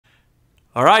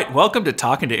Alright, welcome to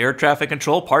Talking to Air Traffic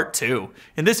Control Part 2.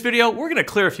 In this video, we're going to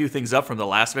clear a few things up from the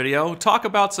last video, talk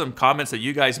about some comments that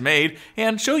you guys made,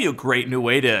 and show you a great new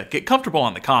way to get comfortable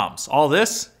on the comms. All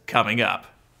this coming up.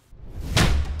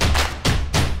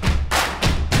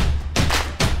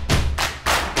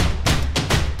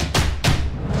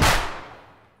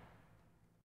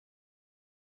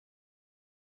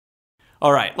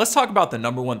 Alright, let's talk about the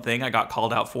number one thing I got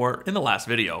called out for in the last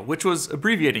video, which was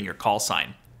abbreviating your call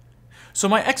sign. So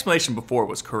my explanation before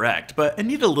was correct, but I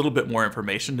need a little bit more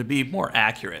information to be more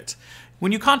accurate.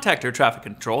 When you contact air traffic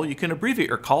control, you can abbreviate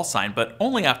your call sign, but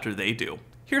only after they do.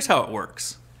 Here's how it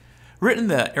works. Written in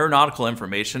the Aeronautical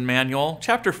Information Manual,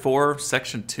 Chapter 4,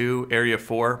 Section 2, Area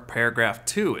 4, Paragraph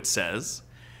 2, it says,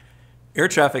 Air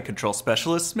traffic control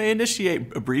specialists may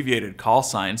initiate abbreviated call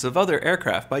signs of other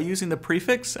aircraft by using the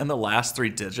prefix and the last 3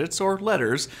 digits or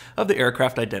letters of the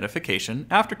aircraft identification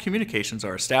after communications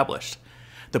are established.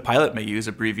 The pilot may use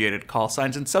abbreviated call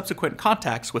signs in subsequent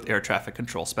contacts with air traffic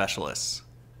control specialists.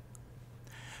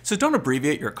 So don't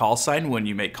abbreviate your call sign when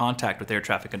you make contact with air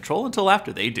traffic control until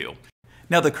after they do.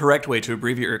 Now the correct way to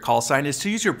abbreviate your call sign is to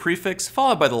use your prefix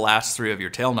followed by the last 3 of your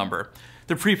tail number.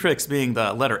 The prefix being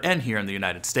the letter N here in the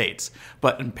United States.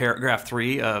 But in paragraph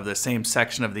 3 of the same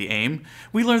section of the AIM,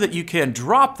 we learned that you can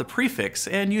drop the prefix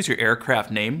and use your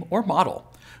aircraft name or model,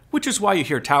 which is why you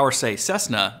hear Tower say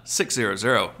Cessna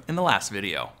 600 in the last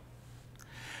video.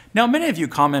 Now many of you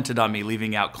commented on me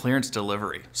leaving out clearance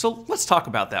delivery, so let's talk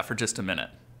about that for just a minute.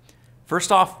 First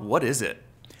off, what is it?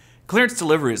 Clearance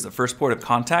delivery is the first port of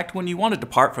contact when you want to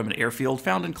depart from an airfield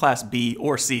found in Class B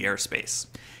or C airspace.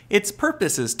 Its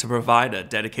purpose is to provide a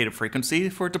dedicated frequency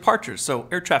for departures so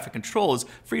air traffic control is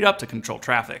freed up to control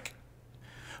traffic.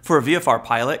 For a VFR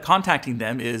pilot, contacting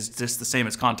them is just the same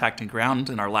as contacting ground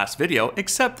in our last video,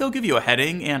 except they'll give you a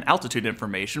heading and altitude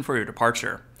information for your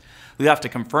departure. You have to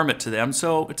confirm it to them,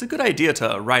 so it's a good idea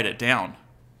to write it down.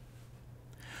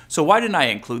 So why didn't I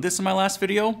include this in my last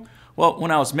video? Well, when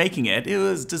I was making it, it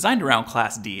was designed around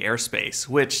Class D airspace,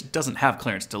 which doesn't have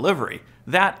clearance delivery.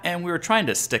 That, and we were trying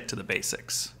to stick to the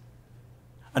basics.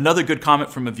 Another good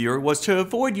comment from a viewer was to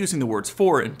avoid using the words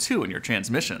 4 and 2 in your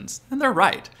transmissions, and they're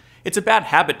right. It's a bad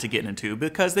habit to get into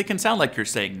because they can sound like you're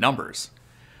saying numbers.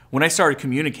 When I started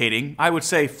communicating, I would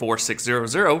say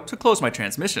 4600 to close my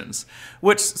transmissions,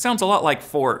 which sounds a lot like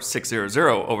 4600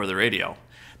 over the radio.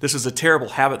 This is a terrible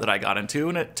habit that I got into,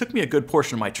 and it took me a good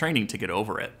portion of my training to get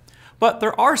over it. But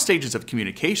there are stages of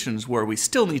communications where we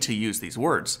still need to use these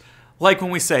words, like when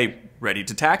we say ready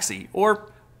to taxi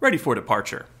or ready for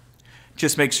departure.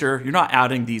 Just make sure you're not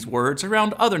adding these words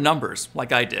around other numbers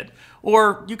like I did,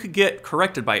 or you could get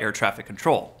corrected by air traffic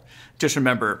control. Just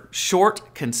remember,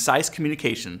 short, concise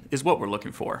communication is what we're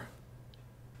looking for.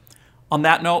 On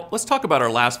that note, let's talk about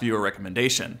our last viewer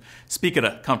recommendation. Speak at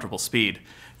a comfortable speed.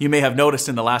 You may have noticed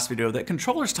in the last video that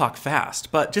controllers talk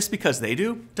fast, but just because they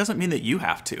do doesn't mean that you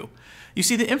have to. You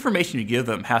see, the information you give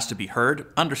them has to be heard,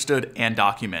 understood, and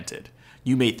documented.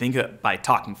 You may think that by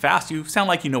talking fast, you sound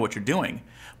like you know what you're doing,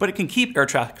 but it can keep air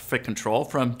traffic control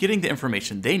from getting the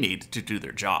information they need to do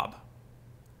their job.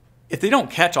 If they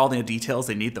don't catch all the details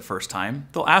they need the first time,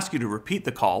 they'll ask you to repeat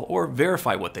the call or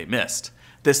verify what they missed.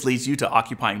 This leads you to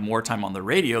occupying more time on the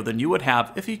radio than you would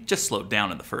have if you just slowed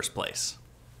down in the first place.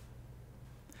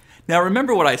 Now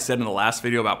remember what I said in the last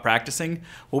video about practicing?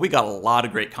 Well, we got a lot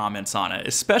of great comments on it,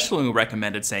 especially when we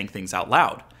recommended saying things out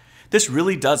loud. This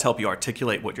really does help you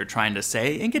articulate what you're trying to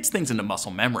say and gets things into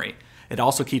muscle memory. It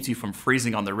also keeps you from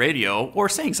freezing on the radio or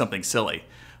saying something silly.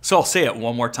 So I'll say it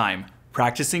one more time.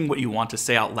 Practicing what you want to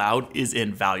say out loud is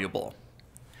invaluable.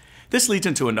 This leads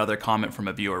into another comment from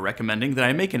a viewer recommending that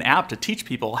I make an app to teach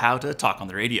people how to talk on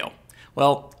the radio.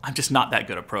 Well, I'm just not that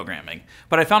good at programming,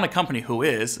 but I found a company who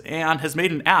is and has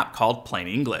made an app called Plain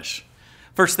English.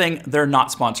 First thing, they're not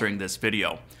sponsoring this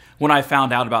video. When I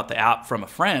found out about the app from a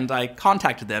friend, I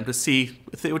contacted them to see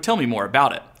if they would tell me more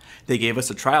about it. They gave us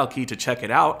a trial key to check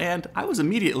it out, and I was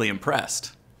immediately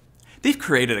impressed. They've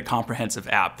created a comprehensive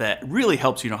app that really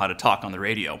helps you know how to talk on the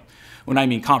radio. When I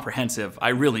mean comprehensive, I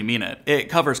really mean it. It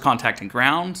covers contacting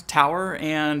ground, tower,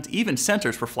 and even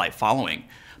centers for flight following.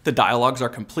 The dialogues are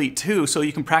complete too, so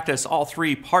you can practice all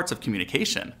 3 parts of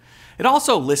communication. It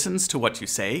also listens to what you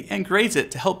say and grades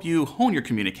it to help you hone your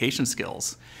communication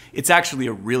skills. It's actually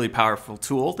a really powerful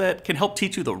tool that can help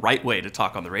teach you the right way to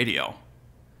talk on the radio.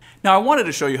 Now I wanted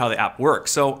to show you how the app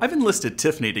works, so I've enlisted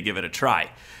Tiffany to give it a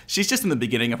try. She's just in the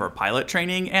beginning of her pilot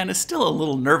training and is still a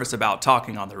little nervous about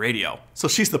talking on the radio, so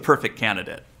she's the perfect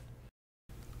candidate.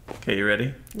 Okay, you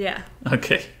ready? Yeah.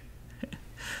 Okay.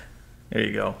 There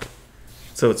you go.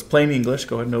 So it's plain English.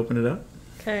 Go ahead and open it up.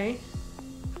 Okay.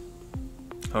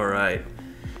 All right.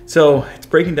 So it's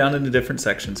breaking down into different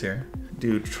sections here.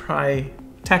 Try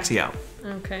taxi out.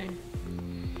 Okay.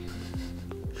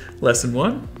 Lesson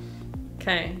 1.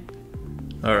 Okay.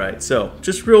 All right, so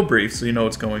just real brief so you know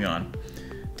what's going on.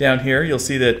 Down here, you'll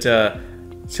see that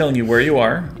it's telling you where you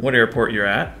are, what airport you're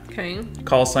at. Okay.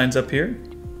 Call sign's up here.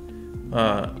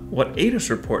 What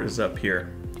ATC report is up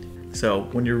here. So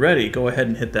when you're ready, go ahead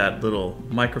and hit that little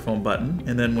microphone button,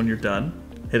 and then when you're done,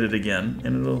 hit it again,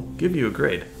 and it'll give you a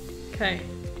grade. Okay.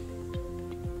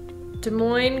 Des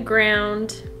Moines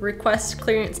ground, request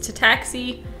clearance to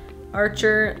taxi,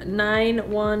 Archer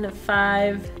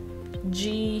 915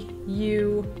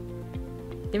 GU,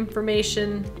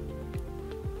 information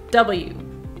W.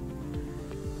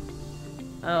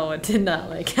 Oh, it did not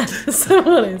like that's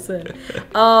what I said.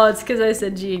 Oh, it's because I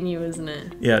said G and U, isn't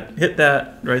it? Yeah, hit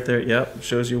that right there. Yep,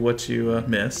 shows you what you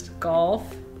missed.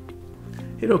 Golf.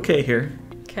 Hit OK here.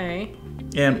 Okay.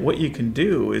 And what you can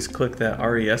do is click that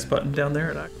RES button down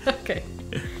there. Okay.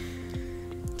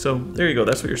 So there you go.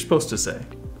 That's what you're supposed to say.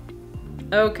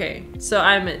 Okay. So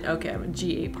I'm at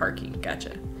GA parking.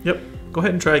 Gotcha. Yep. Go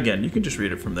ahead and try again. You can just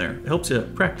read it from there. It helps you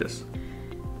practice.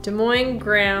 Des Moines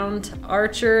ground,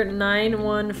 Archer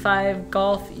 915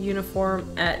 golf uniform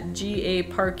at GA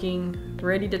parking,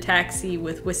 ready to taxi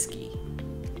with whiskey.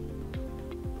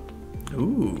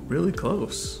 Ooh, really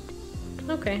close.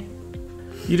 Okay.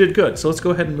 You did good. So let's go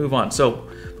ahead and move on. So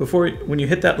when you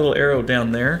hit that little arrow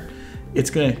down there, it's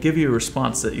going to give you a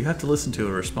response that you have to listen to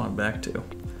and respond back to.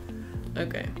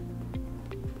 Okay.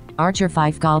 Archer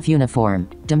 5 golf uniform,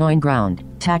 Des Moines ground,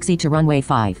 taxi to runway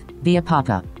 5, via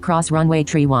Papa, cross runway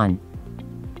tree 1.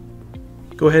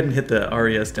 Go ahead and hit the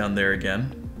RES down there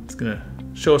again. It's going to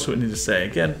show us what we need to say.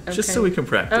 Again, just so we can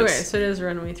practice. Okay, so it is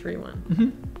runway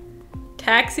 31.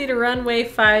 Taxi to runway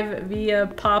 5 via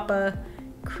Papa,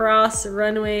 cross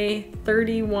runway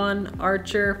 31,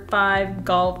 Archer 5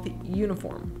 golf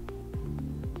uniform.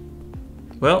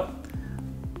 Well,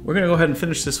 we're going to go ahead and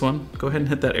finish this one. Go ahead and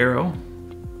hit that arrow,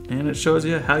 and it shows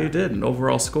you how you did, an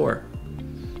overall score.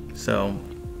 So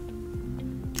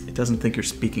it doesn't think you're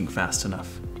speaking fast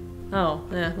enough. Oh,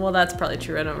 yeah. Well, that's probably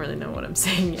true. I don't really know what I'm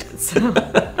saying yet, so.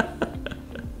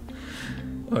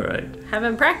 All right.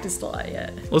 Haven't practiced a lot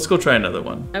yet. Let's go try another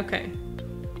one. Okay.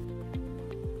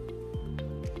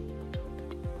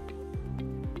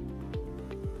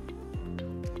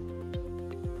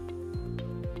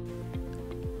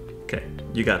 Okay,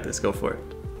 you got this. Go for it.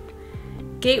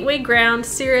 Gateway ground,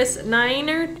 Cirrus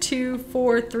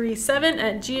 92437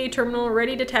 at GA terminal,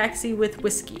 ready to taxi with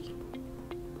whiskey.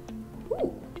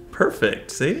 Ooh. Perfect.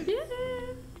 See? Yeah.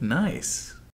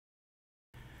 Nice.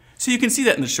 So you can see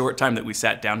that in the short time that we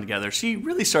sat down together, she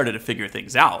really started to figure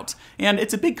things out, and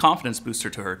it's a big confidence booster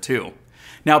to her too.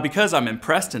 Now, because I'm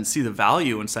impressed and see the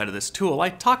value inside of this tool, I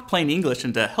talked plain English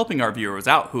into helping our viewers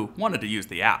out who wanted to use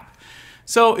the app.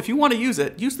 So if you want to use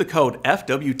it, use the code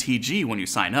FWTG when you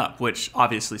sign up, which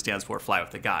obviously stands for Fly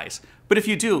with the Guys. But if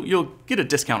you do, you'll get a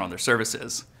discount on their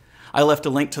services. I left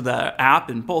a link to the app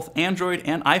in both Android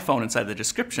and iPhone inside the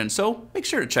description, so make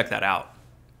sure to check that out.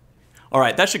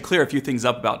 Alright, that should clear a few things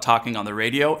up about talking on the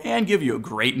radio and give you a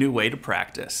great new way to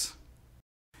practice.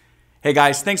 Hey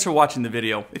guys, thanks for watching the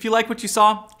video. If you like what you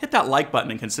saw, hit that like button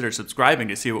and consider subscribing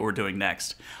to see what we're doing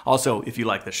next. Also, if you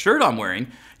like the shirt I'm wearing,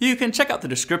 you can check out the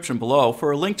description below for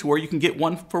a link to where you can get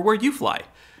one for where you fly.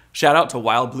 Shout out to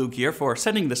Wild Blue Gear for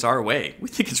sending this our way. We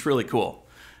think it's really cool.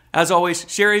 As always,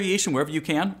 share aviation wherever you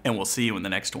can, and we'll see you in the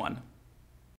next one.